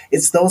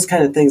it's those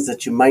kind of things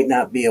that you might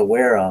not be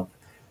aware of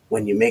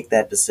when you make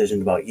that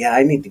decision about,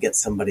 I need to get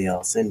somebody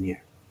else in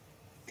here.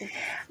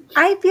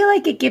 I feel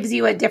like it gives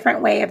you a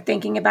different way of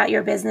thinking about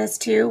your business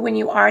too, when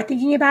you are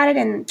thinking about it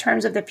in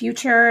terms of the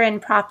future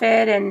and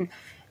profit. And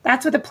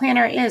that's what the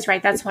planner is,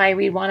 right? That's why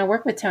we want to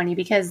work with Tony,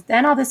 because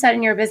then all of a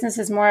sudden your business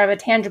is more of a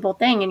tangible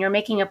thing and you're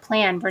making a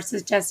plan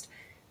versus just,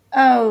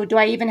 oh, do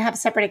I even have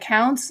separate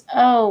accounts?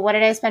 Oh, what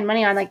did I spend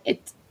money on? Like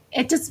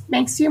it just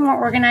makes you more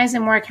organized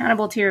and more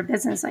accountable to your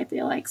business, I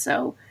feel like.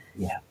 So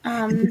yeah,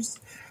 there's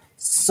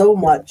so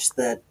much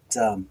that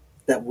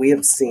we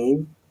have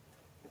seen.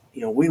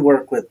 We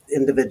work with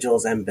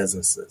individuals and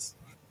businesses.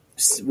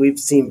 We've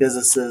seen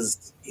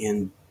businesses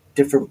in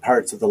different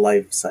parts of the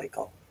life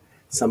cycle.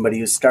 Somebody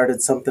who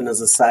started something as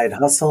a side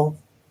hustle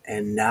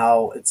and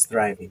now it's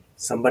thriving.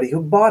 Somebody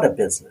who bought a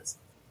business.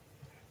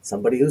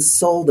 Somebody who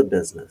sold a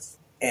business.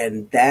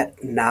 And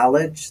that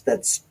knowledge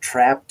that's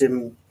trapped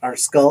in our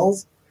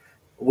skulls,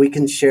 we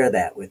can share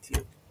that with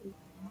you.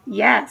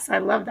 Yes, I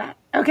love that.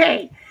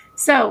 Okay,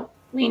 so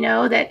we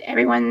know that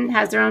everyone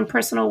has their own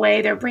personal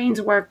way their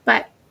brains work,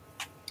 but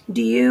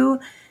do you,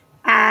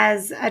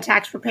 as a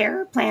tax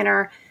preparer,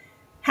 planner,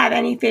 have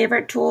any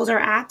favorite tools or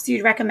apps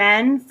you'd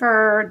recommend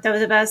for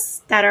those of us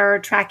that are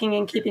tracking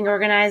and keeping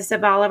organized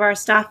of all of our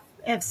stuff?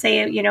 If,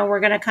 say, we're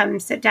going to come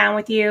sit down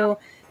with you,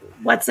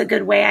 what's a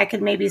good way I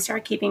could maybe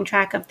start keeping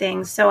track of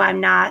things so I'm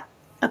not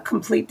a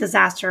complete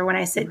disaster when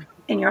I sit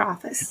in your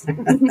office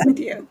with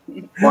you,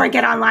 or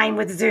get online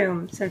with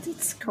Zoom since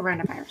it's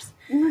coronavirus?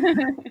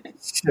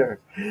 Sure.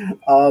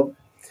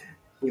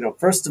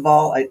 First of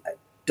all, I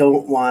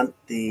don't want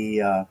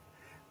the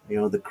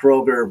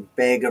Kroger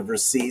bag of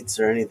receipts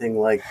or anything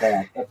like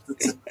that.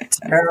 It's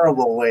a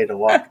terrible way to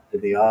walk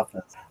into the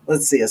office.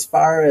 Let's see, as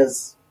far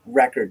as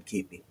record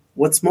keeping,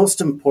 what's most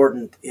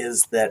important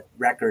is that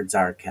records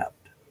are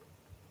kept.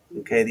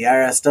 Okay, the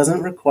IRS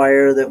doesn't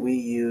require that we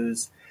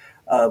use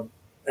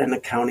an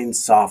accounting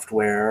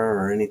software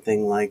or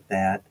anything like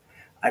that.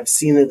 I've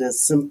seen it as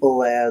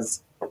simple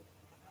as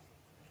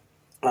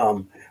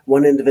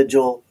one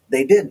individual,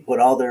 they did put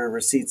all their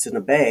receipts in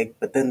a bag,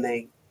 but then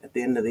they, at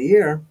the end of the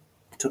year,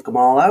 took them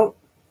all out,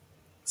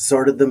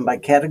 sorted them by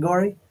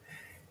category,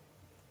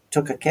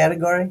 took a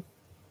category,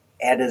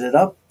 added it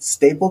up,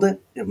 stapled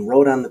it, and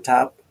wrote on the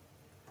top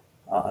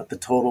the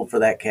total for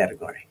that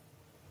category.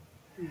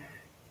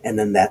 And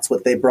then that's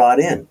what they brought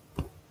in.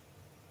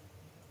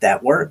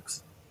 That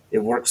works.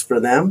 It works for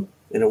them,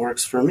 and it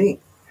works for me.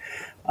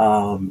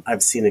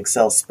 I've seen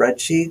Excel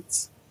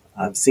spreadsheets.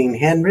 I've seen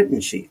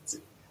handwritten sheets.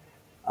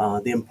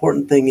 The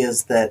important thing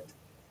is that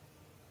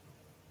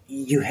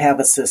you have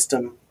a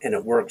system and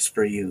it works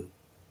for you,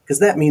 because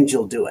that means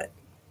you'll do it.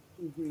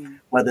 Mm-hmm.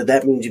 Whether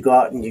that means you go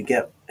out and you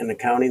get an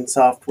accounting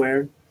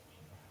software,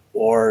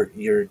 or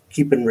you're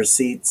keeping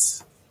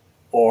receipts,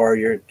 or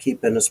you're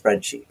keeping a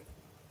spreadsheet.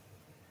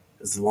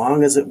 As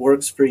long as it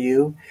works for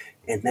you,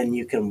 and then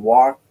you can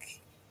walk,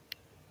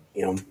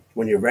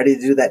 when you're ready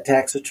to do that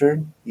tax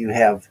return, you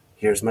have,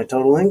 here's my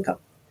total income.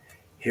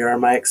 Here are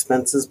my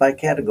expenses by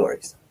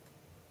categories.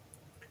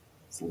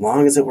 As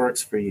long as it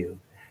works for you.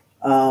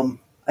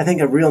 I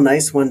think a real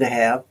nice one to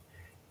have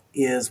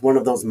is one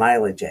of those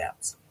mileage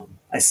apps.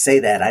 I say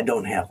that, I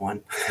don't have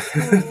one.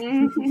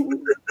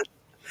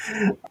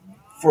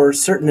 For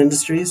certain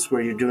industries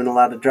where you're doing a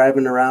lot of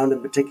driving around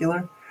in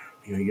particular,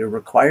 you're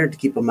required to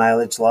keep a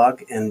mileage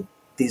log, and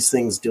these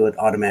things do it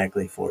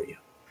automatically for you.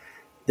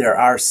 There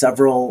are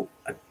several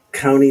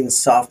accounting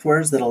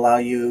softwares that allow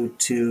you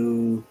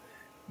to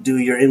do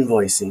your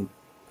invoicing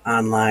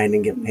online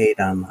and get paid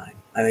online.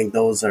 I think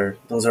those are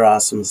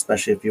awesome,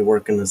 especially if you're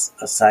working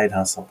a side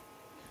hustle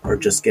or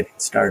just getting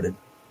started.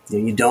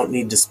 You don't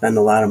need to spend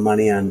a lot of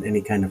money on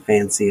any kind of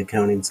fancy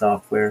accounting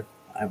software.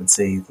 I would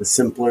say the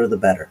simpler, the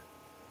better.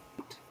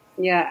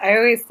 Yeah, I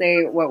always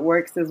say what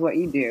works is what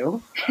you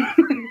do,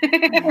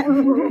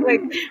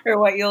 or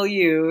what you'll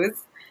use.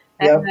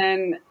 And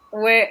then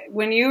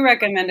when you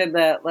recommended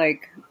that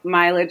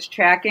mileage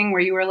tracking,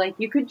 where you were like,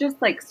 you could just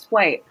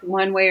swipe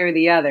one way or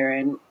the other,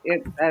 and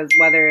it's as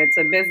whether it's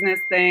a business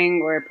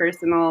thing or a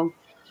personal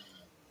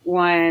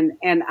one.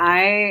 And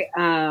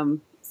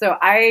so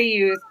I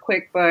use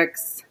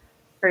QuickBooks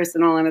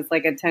Personal, and it's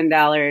like a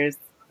 $10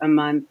 a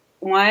month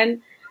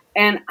one.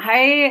 And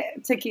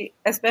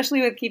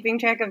especially with keeping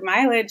track of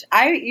mileage,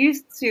 I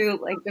used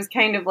to just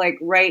kind of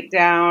write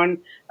down,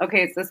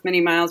 okay, it's this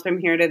many miles from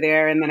here to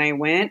there, and then I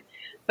went.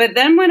 But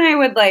then when I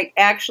would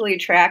actually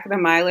track the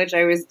mileage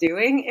I was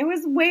doing, it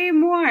was way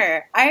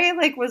more.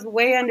 I was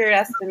way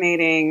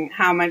underestimating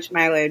how much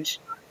mileage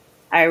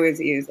I was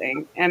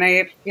using. And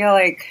I feel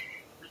I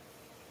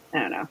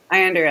don't know,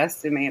 I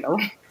underestimate a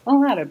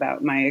lot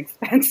about my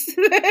expenses.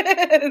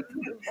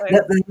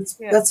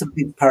 That's a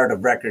big part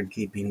of record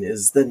keeping,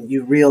 is then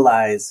you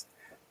realize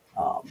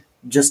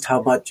just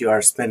how much you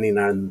are spending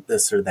on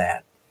this or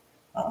that.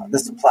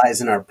 This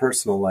applies in our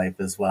personal life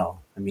as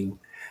well. I mean,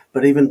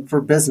 but even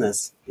for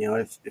business,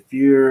 if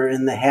you're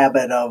in the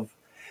habit of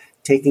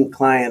taking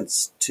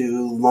clients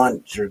to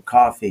lunch or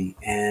coffee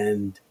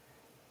and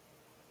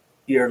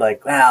you're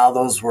like, wow,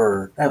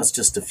 that was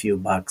just a few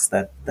bucks.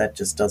 That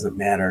just doesn't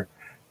matter.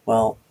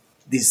 Well,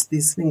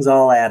 these things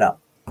all add up.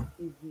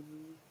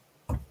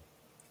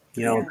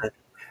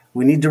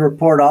 We need to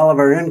report all of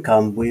our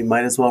income. We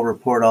might as well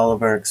report all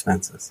of our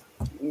expenses.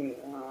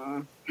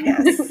 Yeah.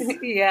 Yes.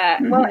 Yeah.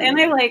 Well, and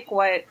I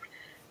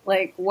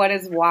what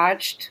is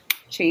watched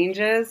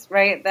changes,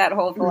 right? That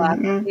whole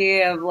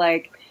philosophy of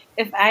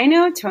if I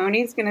know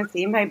Tony's going to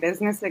see my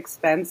business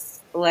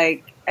expense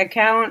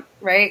account,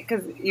 right?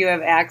 Because you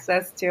have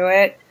access to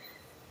it,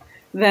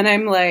 then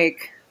I'm all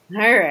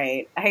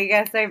right, I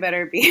guess I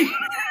better be.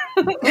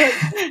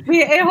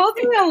 It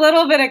holds me a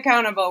little bit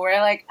accountable.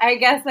 Where I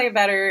guess I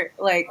better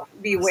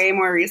be way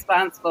more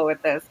responsible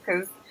with this,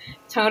 because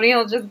Tony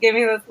will just give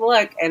me this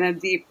look and a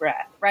deep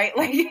breath, right?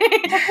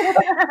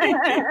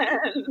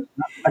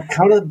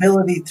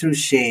 Accountability through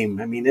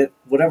shame. I mean,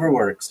 whatever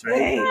works,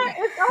 right? Yeah,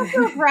 it's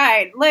also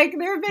pride.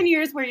 There have been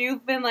years where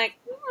you've been good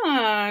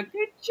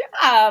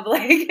job. So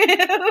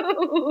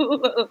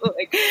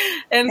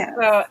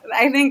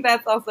I think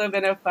that's also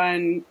been a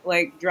fun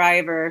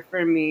driver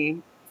for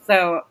me.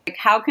 So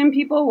how can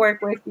people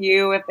work with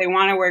you if they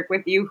want to work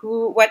with you?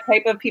 What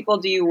type of people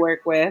do you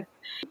work with?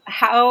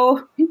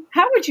 How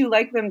would you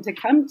like them to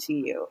come to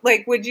you?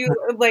 Would you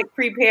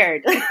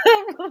prepared?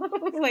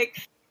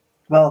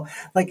 Well,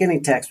 like any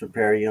tax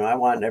preparer, I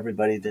want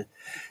everybody to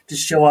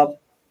show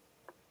up,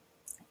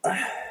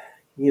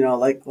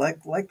 like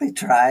they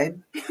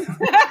tried.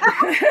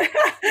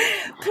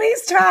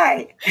 Please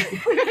try.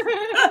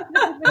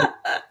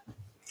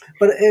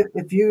 But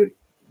if you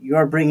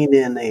are bringing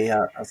in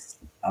the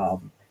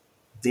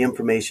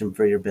information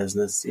for your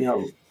business,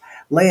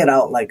 lay it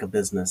out like a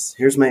business.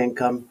 Here's my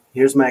income.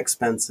 Here's my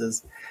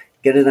expenses.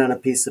 Get it on a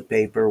piece of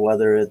paper,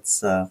 whether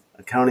it's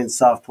accounting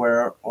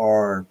software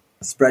or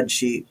a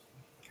spreadsheet.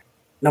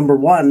 Number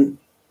one,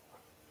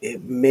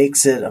 it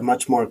makes it a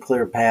much more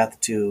clear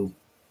path to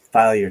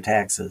file your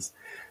taxes.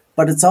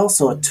 But it's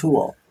also a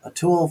tool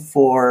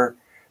for,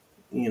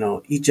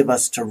 each of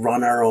us to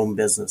run our own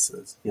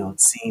businesses.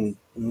 Seeing,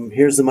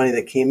 here's the money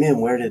that came in,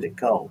 where did it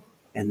go?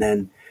 And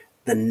then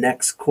the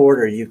next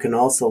quarter, you can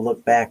also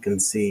look back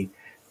and see,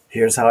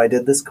 here's how I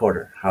did this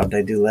quarter. How did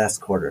I do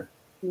last quarter?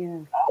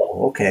 Yeah.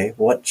 Oh, okay.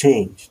 What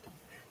changed?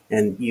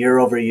 And year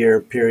over year,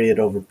 period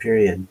over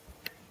period,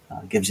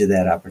 gives you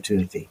that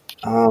opportunity.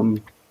 How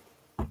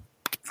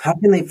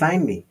can they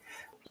find me?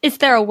 Is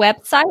there a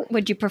website?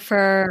 Would you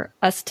prefer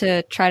us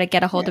to try to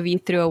get a hold of you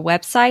through a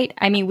website?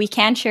 I mean, we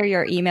can share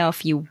your email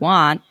if you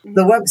want.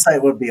 The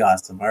website would be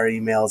awesome. Our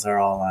emails are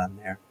all on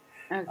there.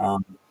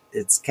 Okay.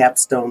 It's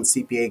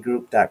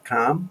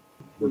capstonecpagroup.com.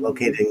 We're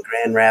located in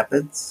Grand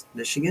Rapids,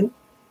 Michigan.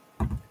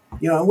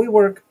 And we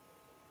work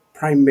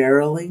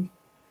primarily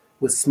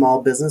with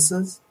small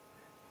businesses,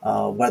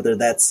 whether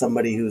that's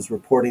somebody who's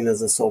reporting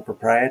as a sole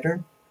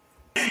proprietor,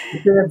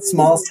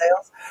 small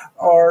sales,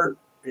 or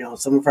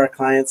some of our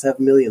clients have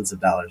millions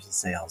of dollars in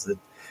sales.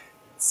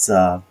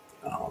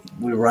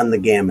 We run the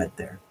gamut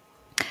there.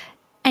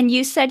 And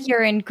you said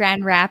you're in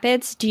Grand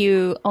Rapids. Do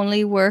you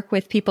only work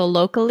with people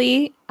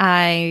locally?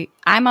 I'm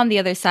on the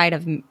other side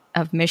of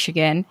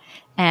Michigan,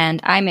 and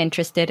I'm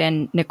interested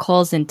in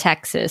Nicole's in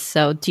Texas.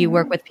 So do you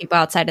work with people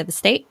outside of the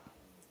state?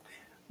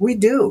 We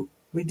do.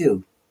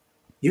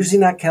 Usually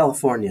not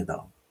California,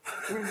 though.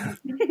 If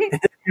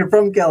you're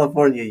from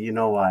California, you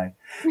know why.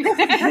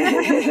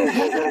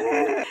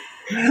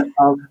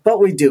 But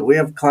we do. We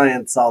have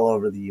clients all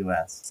over the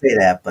U.S. Say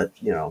that, but,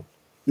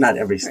 not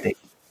every state.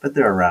 But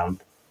they're around.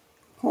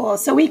 Cool.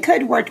 So we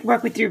could work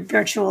with you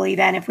virtually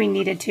then if we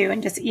needed to,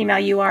 and just email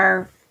you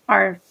our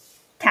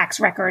tax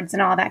records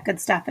and all that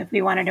good stuff if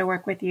we wanted to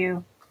work with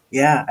you.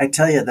 Yeah, I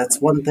tell you, that's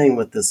one thing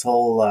with this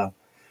whole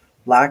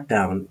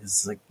lockdown.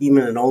 Is like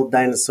even an old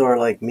dinosaur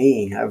like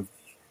me,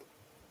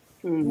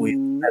 we've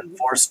been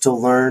forced to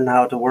learn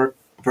how to work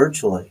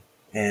virtually,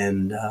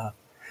 and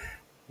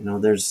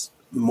there's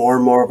more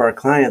and more of our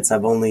clients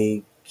I've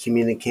only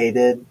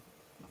communicated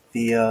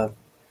via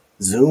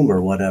Zoom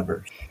or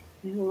whatever.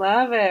 I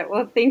love it.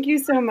 Well, thank you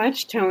so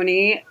much,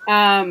 Tony.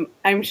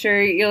 I'm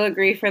sure you'll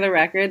agree, for the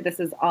record,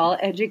 this is all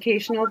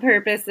educational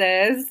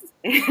purposes.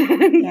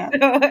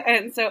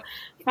 And so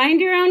find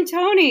your own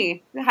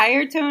Tony.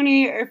 Hire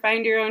Tony or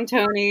find your own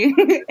Tony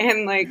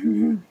and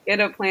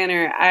get a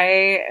planner.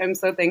 I am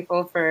so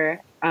thankful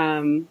for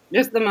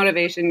just the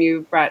motivation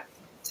you brought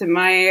to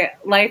my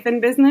life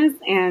and business.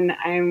 And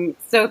I'm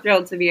so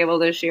thrilled to be able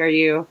to share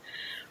you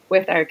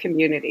with our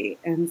community.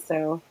 And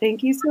so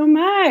thank you so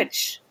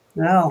much.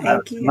 No,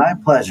 that's my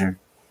pleasure.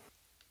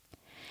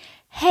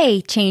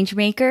 Hey,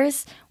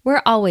 Changemakers.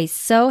 We're always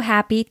so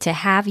happy to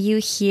have you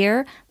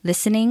here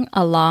listening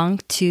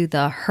along to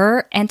the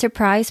Her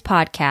Enterprise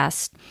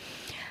podcast.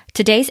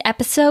 Today's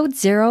episode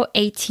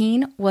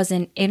 018 was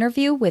an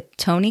interview with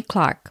Tony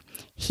Clark.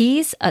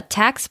 He's a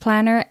tax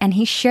planner, and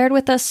he shared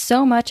with us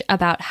so much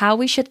about how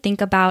we should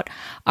think about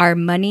our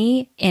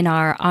money in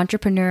our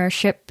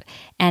entrepreneurship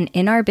and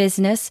in our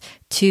business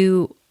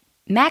to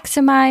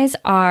maximize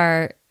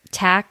our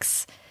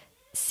tax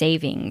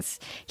savings.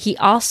 He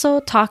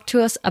also talked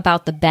to us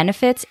about the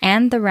benefits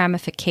and the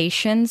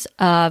ramifications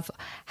of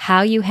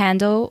how you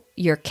handle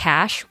your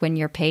cash when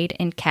you're paid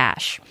in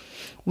cash.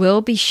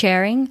 We'll be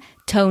sharing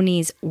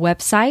Tony's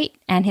website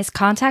and his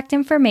contact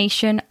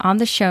information on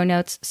the show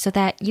notes so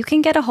that you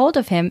can get a hold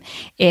of him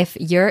if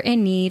you're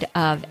in need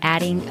of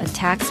adding a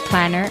tax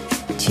planner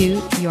to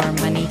your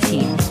money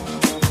team.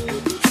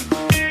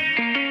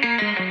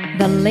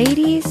 The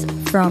ladies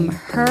from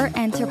Her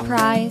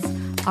Enterprise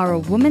are a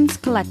women's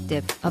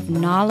collective of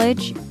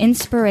knowledge,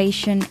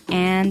 inspiration,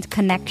 and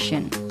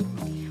connection.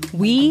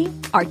 We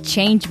are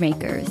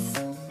changemakers.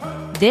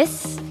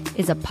 This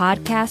is a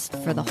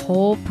podcast for the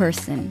whole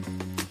person.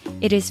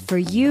 It is for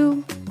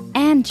you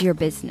and your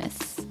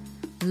business.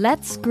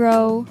 Let's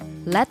grow,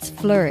 let's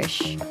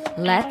flourish,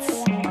 let's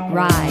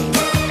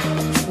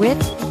rise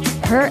with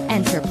Her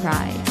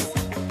Enterprise.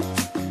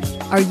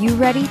 Are you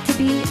ready to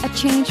be a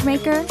change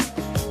maker?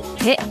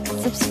 Hit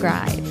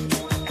subscribe.